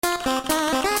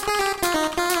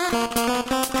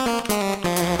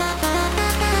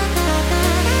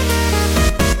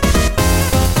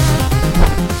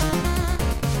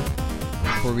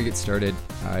started,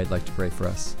 I'd like to pray for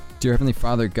us. Dear Heavenly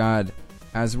Father, God,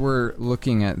 as we're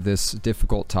looking at this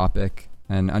difficult topic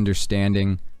and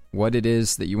understanding what it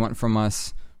is that you want from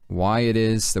us, why it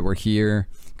is that we're here,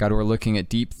 God, we're looking at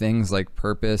deep things like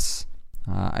purpose.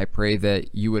 I pray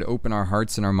that you would open our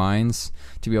hearts and our minds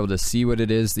to be able to see what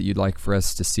it is that you'd like for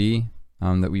us to see,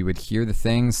 that we would hear the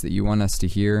things that you want us to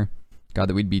hear. God,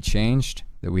 that we'd be changed,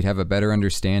 that we'd have a better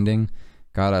understanding.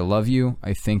 God, I love you,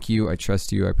 I thank you, I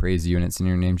trust you, I praise you, and it's in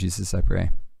your name, Jesus, I pray.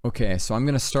 Okay, so I'm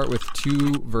going to start with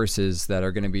two verses that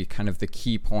are going to be kind of the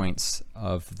key points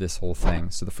of this whole thing.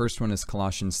 So the first one is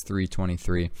Colossians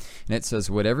 3:23, and it says,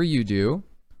 "Whatever you do,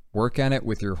 work at it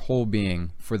with your whole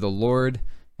being, for the Lord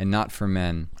and not for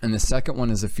men." And the second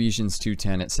one is Ephesians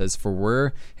 2:10. It says, "For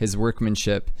we're his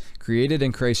workmanship, created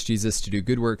in Christ Jesus to do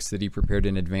good works that he prepared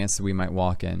in advance that we might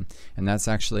walk in." And that's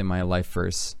actually my life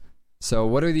verse. So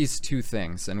what are these two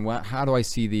things, and how do I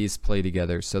see these play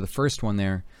together? So the first one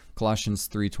there, Colossians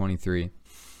 3:23,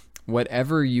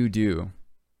 whatever you do,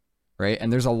 right?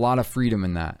 And there's a lot of freedom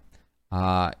in that.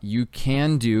 You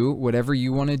can do whatever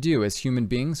you want to do. As human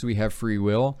beings, we have free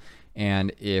will.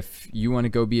 And if you want to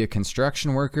go be a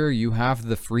construction worker, you have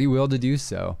the free will to do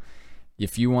so.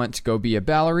 If you want to go be a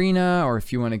ballerina, or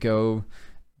if you want to go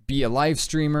be a live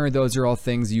streamer, those are all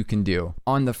things you can do.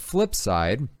 On the flip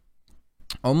side,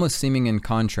 almost seeming in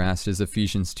contrast, is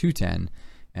Ephesians 2:10.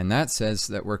 And that says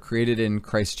that we're created in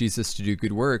Christ Jesus to do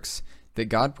good works that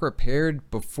God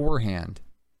prepared beforehand.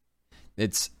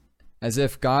 It's as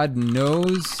if God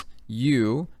knows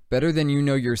you better than you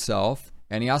know yourself,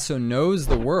 and he also knows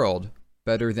the world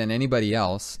better than anybody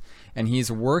else, and he's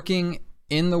working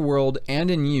in the world and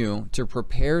in you to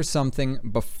prepare something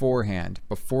beforehand,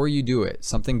 before you do it,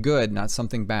 something good, not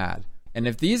something bad. And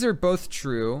if these are both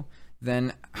true,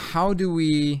 then how do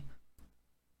we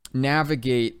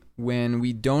navigate when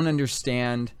we don't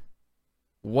understand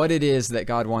what it is that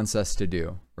God wants us to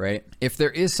do, right? If there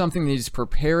is something that he's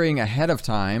preparing ahead of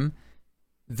time,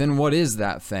 then what is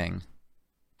that thing?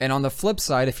 And on the flip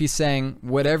side, if he's saying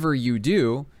whatever you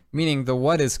do, meaning the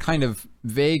what is kind of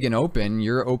vague and open,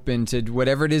 you're open to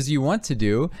whatever it is you want to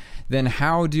do, then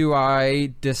how do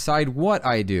I decide what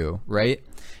I do, right?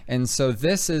 And so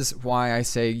this is why I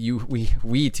say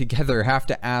we together have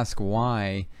to ask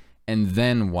why and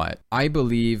then what. I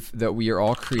believe that we are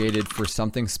all created for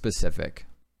something specific,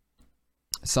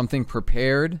 something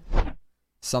prepared,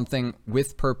 something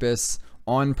with purpose,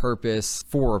 on purpose,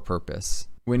 for a purpose.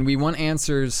 When we want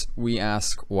answers, we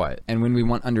ask what. And when we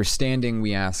want understanding,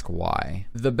 we ask why.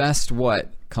 The best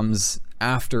what comes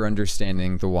after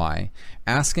understanding the why.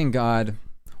 Asking God,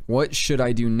 what should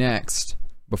I do next?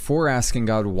 Before asking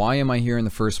God, why am I here in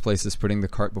the first place, is putting the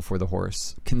cart before the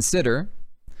horse. Consider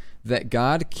that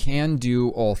God can do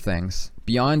all things.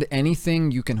 Beyond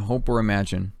anything you can hope or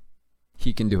imagine,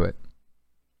 he can do it.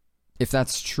 If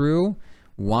that's true,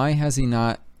 why has he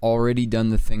not already done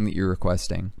the thing that you're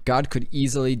requesting? God could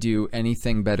easily do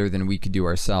anything better than we could do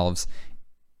ourselves,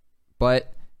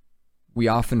 but we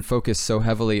often focus so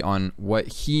heavily on what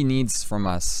he needs from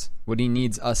us, what he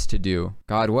needs us to do.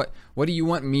 God, what do you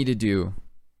want me to do?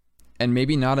 And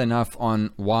maybe not enough on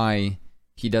why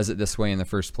he does it this way in the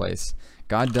first place.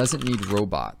 God doesn't need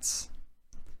robots.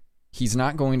 He's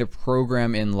not going to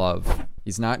program in love.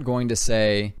 He's not going to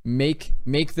say, make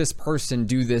this person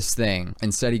do this thing.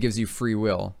 Instead, he gives you free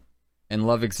will. And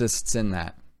love exists in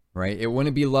that, right? It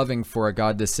wouldn't be loving for a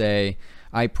God to say,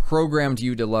 I programmed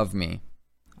you to love me.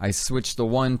 I switched the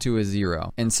 1 to a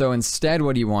 0. And so instead,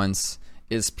 what he wants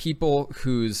is people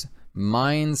whose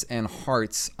minds and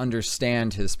hearts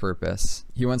understand his purpose.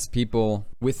 He wants people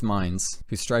with minds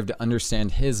who strive to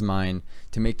understand his mind,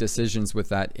 to make decisions with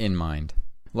that in mind.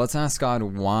 Let's ask God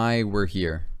why we're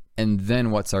here, and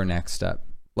then what's our next step.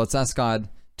 Let's ask God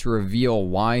to reveal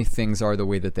why things are the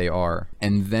way that they are,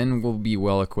 and then we'll be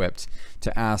well equipped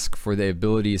to ask for the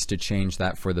abilities to change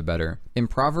that for the better. In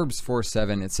Proverbs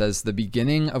 4:7, it says, "The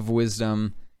beginning of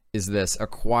wisdom is this,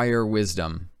 acquire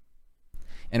wisdom.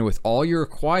 And with all your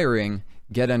acquiring,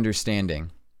 get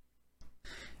understanding."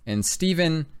 And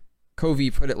Stephen Covey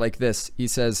put it like this. He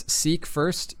says, "Seek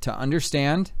first to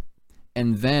understand,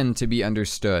 and then to be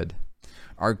understood."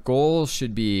 Our goal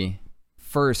should be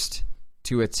first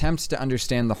to attempt to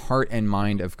understand the heart and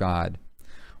mind of God.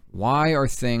 Why are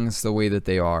things the way that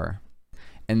they are?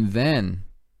 And then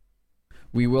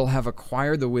we will have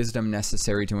acquired the wisdom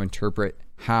necessary to interpret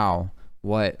how,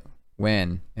 what,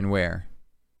 when, and where.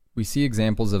 We see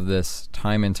examples of this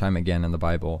time and time again in the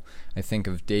Bible. I think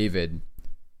of David,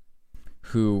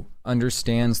 who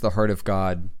understands the heart of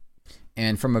God,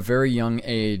 and from a very young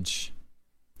age,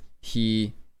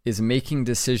 he is making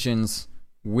decisions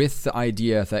with the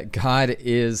idea that God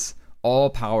is all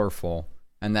powerful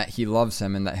and that he loves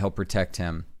him and that he'll protect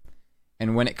him.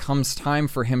 And when it comes time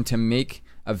for him to make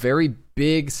a very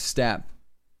big step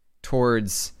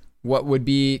towards what would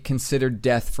be considered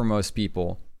death for most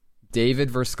people,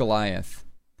 David versus Goliath,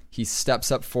 he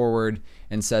steps up forward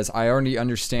and says, I already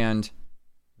understand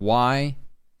why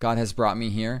God has brought me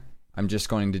here. I'm just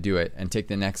going to do it and take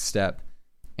the next step.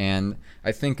 And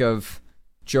I think of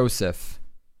Joseph,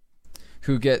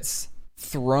 who gets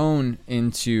thrown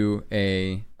into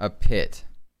a pit,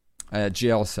 a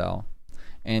jail cell,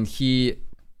 and he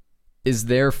is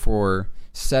there for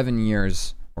 7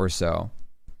 years or so.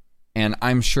 And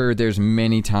I'm sure there's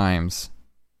many times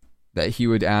that he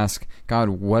would ask, God,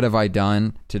 what have I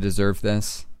done to deserve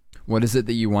this? What is it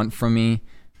that you want from me?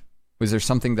 Was there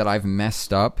something that I've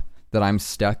messed up that I'm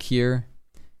stuck here?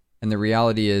 And the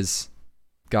reality is,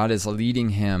 God is leading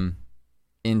him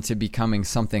into becoming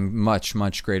something much,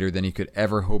 much greater than he could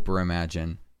ever hope or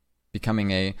imagine.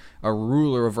 Becoming a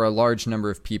ruler over a large number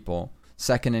of people,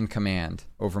 second in command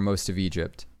over most of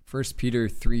Egypt. 1 Peter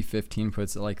 3:15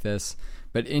 puts it like this,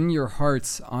 but in your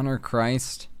hearts honor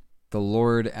Christ, the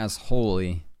Lord, as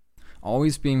holy,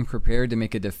 always being prepared to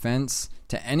make a defense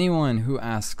to anyone who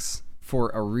asks for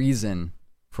a reason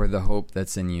for the hope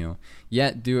that's in you,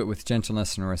 yet do it with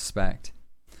gentleness and respect.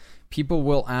 People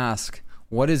will ask,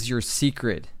 what is your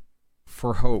secret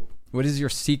for hope? What is your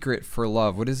secret for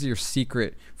love? What is your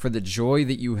secret for the joy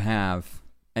that you have?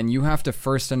 And you have to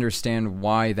first understand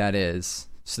why that is,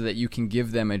 so that you can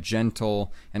give them a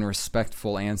gentle and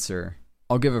respectful answer.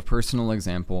 I'll give a personal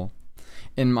example.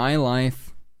 In my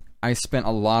life, I spent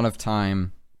a lot of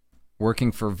time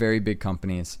working for very big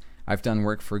companies. I've done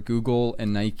work for Google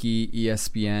and Nike,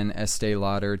 ESPN, Estee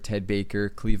Lauder, Ted Baker,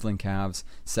 Cleveland Cavs,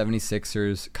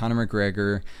 76ers, Conor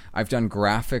McGregor. I've done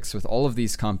graphics with all of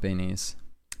these companies.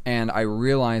 And I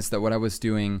realized that what I was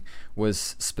doing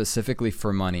was specifically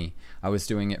for money. I was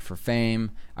doing it for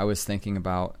fame. I was thinking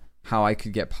about how I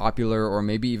could get popular, or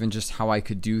maybe even just how I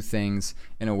could do things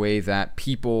in a way that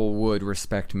people would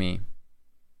respect me.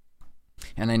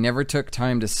 And I never took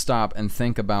time to stop and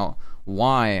think about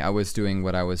why I was doing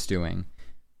what I was doing.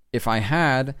 If I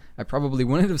had, I probably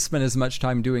wouldn't have spent as much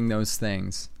time doing those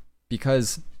things,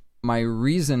 because my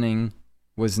reasoning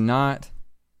was not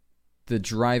the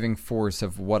driving force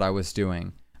of what I was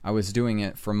doing. I was doing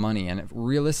it for money, and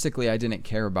realistically, I didn't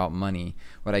care about money.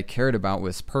 What I cared about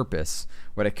was purpose.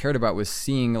 What I cared about was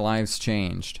seeing lives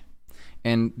changed.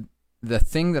 And the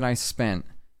thing that I spent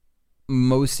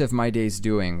most of my days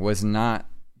doing was not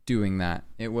doing that.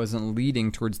 It wasn't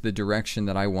leading towards the direction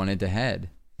that I wanted to head.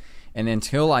 And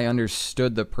until I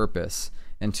understood the purpose,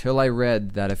 until I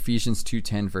read that Ephesians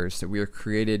 2:10 verse, that we are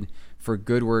created for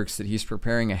good works that he's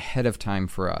preparing ahead of time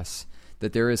for us,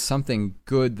 that there is something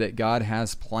good that God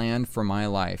has planned for my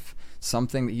life,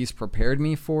 something that he's prepared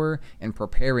me for and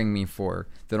preparing me for,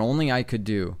 that only I could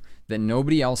do, that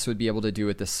nobody else would be able to do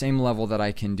at the same level that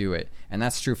I can do it. And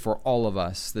that's true for all of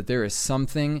us, that there is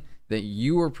something that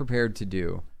you are prepared to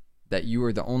do, that you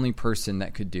are the only person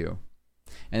that could do.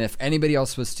 And if anybody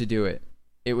else was to do it,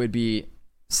 it would be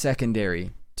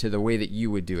secondary to the way that you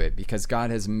would do it, because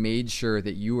God has made sure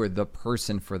that you are the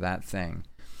person for that thing.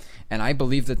 And I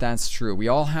believe that that's true. We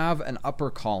all have an upper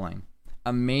calling,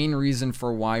 a main reason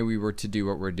for why we were to do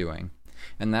what we're doing.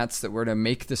 And that's that we're to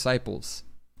make disciples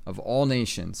of all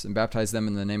nations and baptize them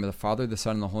in the name of the Father, the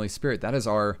Son, and the Holy Spirit. That is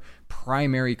our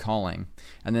primary calling.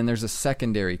 And then there's a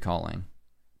secondary calling,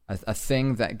 a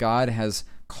thing that God has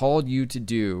called you to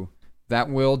do that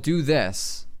will do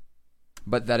this,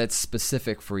 but that it's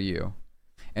specific for you.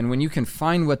 And when you can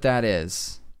find what that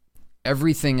is,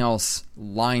 everything else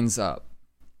lines up.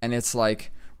 And it's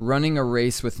like running a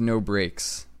race with no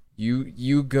brakes.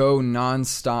 You go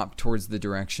nonstop towards the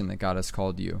direction that God has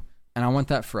called you. And I want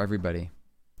that for everybody.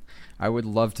 I would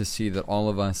love to see that all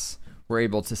of us were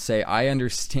able to say, I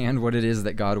understand what it is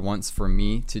that God wants for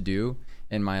me to do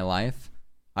in my life.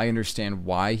 I understand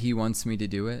why he wants me to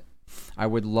do it. I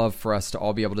would love for us to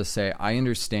all be able to say, I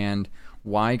understand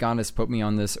why God has put me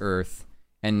on this earth,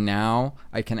 and now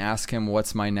I can ask him,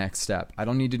 what's my next step? I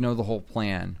don't need to know the whole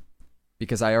plan,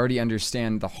 because I already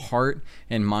understand the heart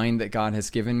and mind that God has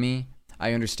given me.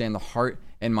 I understand the heart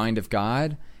and mind of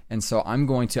God, and so I'm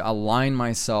going to align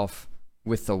myself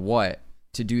with the what,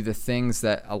 to do the things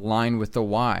that align with the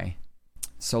why.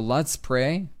 So let's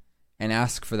pray and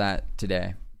ask for that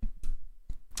today.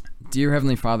 Dear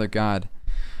Heavenly Father God,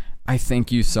 I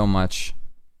thank you so much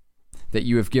that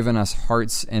you have given us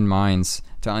hearts and minds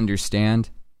to understand,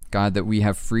 God, that we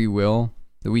have free will,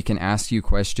 that we can ask you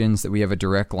questions, that we have a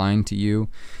direct line to you.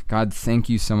 God, thank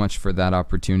you so much for that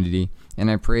opportunity. And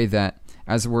I pray that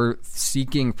as we're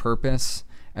seeking purpose,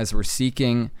 as we're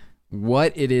seeking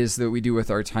what it is that we do with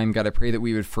our time, God, I pray that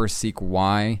we would first seek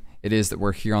why it is that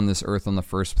we're here on this earth in the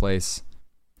first place,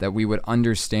 that we would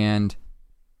understand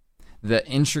the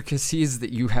intricacies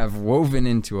that you have woven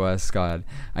into us, God.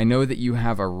 I know that you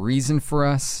have a reason for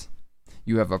us.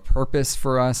 You have a purpose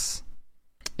for us.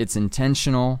 It's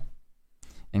intentional.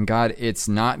 And God, it's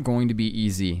not going to be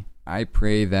easy. I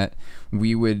pray that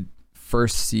we would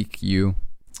first seek you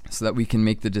so that we can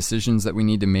make the decisions that we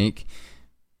need to make,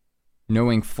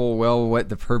 knowing full well what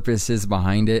the purpose is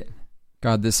behind it.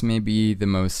 God, this may be the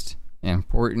most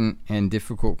important and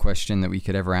difficult question that we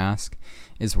could ever ask,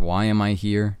 is why am I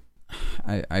here?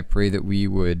 I pray that we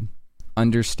would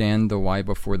understand the why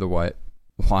before the what,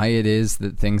 why it is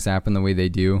that things happen the way they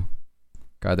do.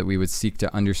 God, that we would seek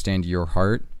to understand your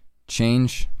heart,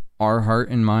 change our heart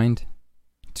and mind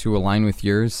to align with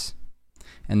yours,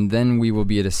 and then we will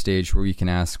be at a stage where we can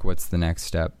ask, what's the next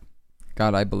step?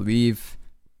 God, I believe,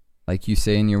 like you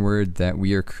say in your word, that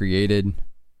we are created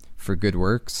for good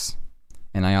works,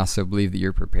 and I also believe that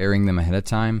you're preparing them ahead of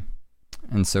time.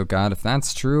 And so, God, if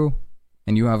that's true,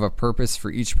 and you have a purpose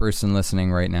for each person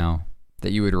listening right now,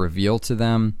 that you would reveal to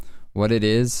them what it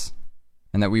is,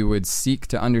 and that we would seek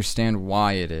to understand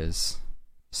why it is,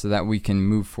 so that we can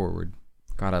move forward.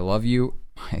 God, I love you.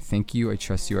 I thank you. I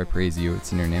trust you. I praise you.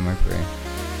 It's in your name I pray.